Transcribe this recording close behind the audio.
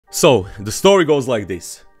So, the story goes like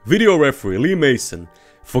this. Video referee Lee Mason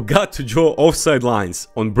forgot to draw offside lines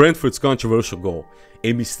on Brentford's controversial goal,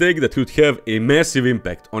 a mistake that would have a massive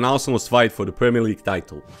impact on Arsenal's fight for the Premier League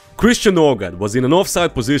title. Christian Norgard was in an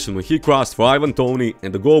offside position when he crossed for Ivan Toney,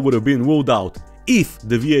 and the goal would have been ruled out if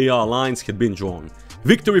the VAR lines had been drawn.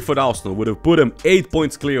 Victory for Arsenal would have put them 8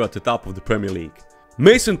 points clear at the top of the Premier League.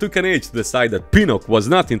 Mason took an age to decide that Pinnock was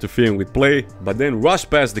not interfering with play, but then rushed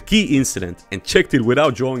past the key incident and checked it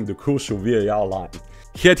without drawing the crucial VAR line.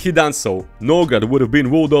 Had he done so, Norgard would have been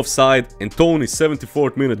ruled offside and Toney's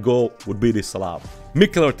 74th minute goal would be disallowed.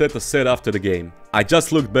 Mikel Arteta said after the game, "I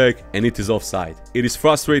just looked back and it is offside. It is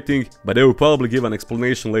frustrating, but they will probably give an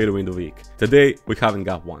explanation later in the week. Today, we haven't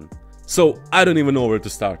got one." So, I don't even know where to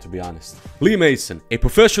start, to be honest. Lee Mason, a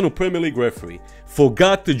professional Premier League referee,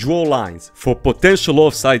 forgot to draw lines for potential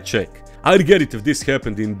offside check. I'd get it if this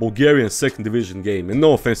happened in Bulgarian 2nd Division game, and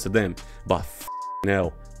no offense to them, but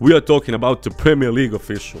hell. We are talking about the Premier League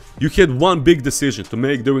official. You had one big decision to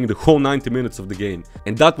make during the whole 90 minutes of the game,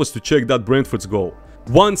 and that was to check that Brentford's goal.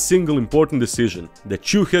 One single important decision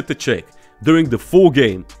that you had to check during the full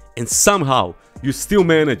game, and somehow you still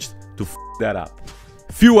managed to that up.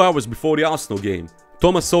 Few hours before the Arsenal game,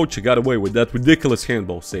 Thomas Soucek got away with that ridiculous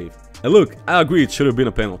handball save. And look, I agree it should have been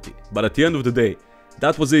a penalty, but at the end of the day,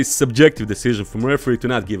 that was a subjective decision from referee to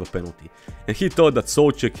not give a penalty, and he thought that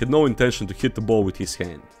Soucek had no intention to hit the ball with his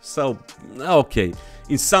hand. So, okay,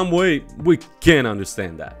 in some way, we can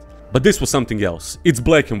understand that. But this was something else. It's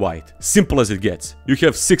black and white, simple as it gets. You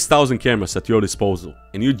have 6,000 cameras at your disposal,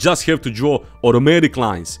 and you just have to draw automatic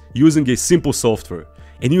lines using a simple software,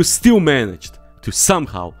 and you still managed to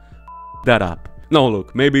somehow that up. Now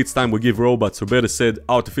look, maybe it's time we give robots, or better said,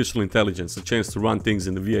 artificial intelligence, a chance to run things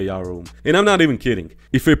in the VAR room. And I'm not even kidding.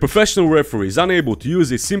 If a professional referee is unable to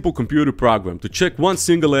use a simple computer program to check one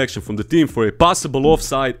single action from the team for a possible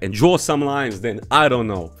offside and draw some lines, then I don't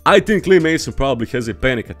know. I think Lee Mason probably has a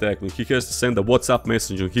panic attack when he has to send a WhatsApp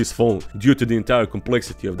message on his phone due to the entire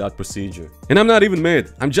complexity of that procedure. And I'm not even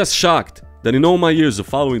mad, I'm just shocked that in all my years of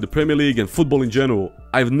following the Premier League and football in general,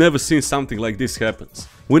 I've never seen something like this happen.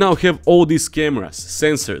 We now have all these cameras,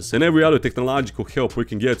 sensors, and every other technological help we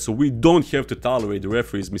can get, so we don't have to tolerate the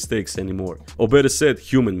referees' mistakes anymore. Or better said,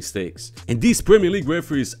 human mistakes. And these Premier League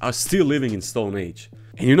referees are still living in Stone Age.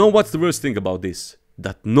 And you know what's the worst thing about this?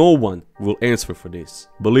 That no one will answer for this.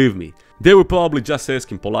 Believe me, they will probably just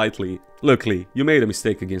ask him politely, "Look Lee, you made a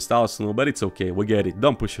mistake against Arsenal, but it's okay, we get it,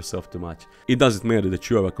 don't push yourself too much. It doesn't matter that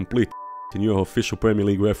you are a complete and you're official Premier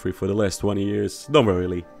League referee for the last 20 years, don't worry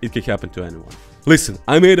Lee, it can happen to anyone." Listen,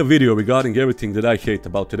 I made a video regarding everything that I hate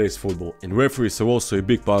about today's football, and referees are also a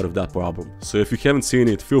big part of that problem, so if you haven't seen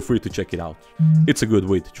it, feel free to check it out. It's a good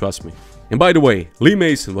read, trust me. And by the way, Lee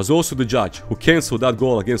Mason was also the judge who cancelled that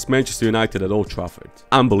goal against Manchester United at Old Trafford.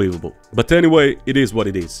 Unbelievable. But anyway, it is what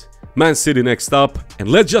it is. Man City next up, and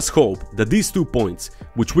let's just hope that these 2 points,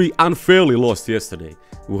 which we unfairly lost yesterday,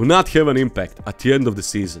 will not have an impact at the end of the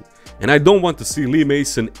season. And I don't want to see Lee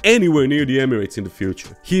Mason anywhere near the Emirates in the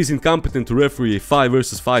future. He is incompetent to referee a 5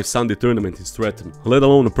 versus 5 Sunday tournament in Stratton, let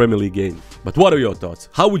alone a Premier League game. But what are your thoughts?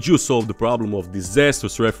 How would you solve the problem of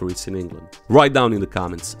disastrous referees in England? Write down in the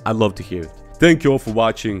comments, I'd love to hear it. Thank you all for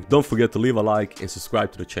watching, don't forget to leave a like and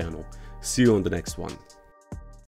subscribe to the channel. See you on the next one.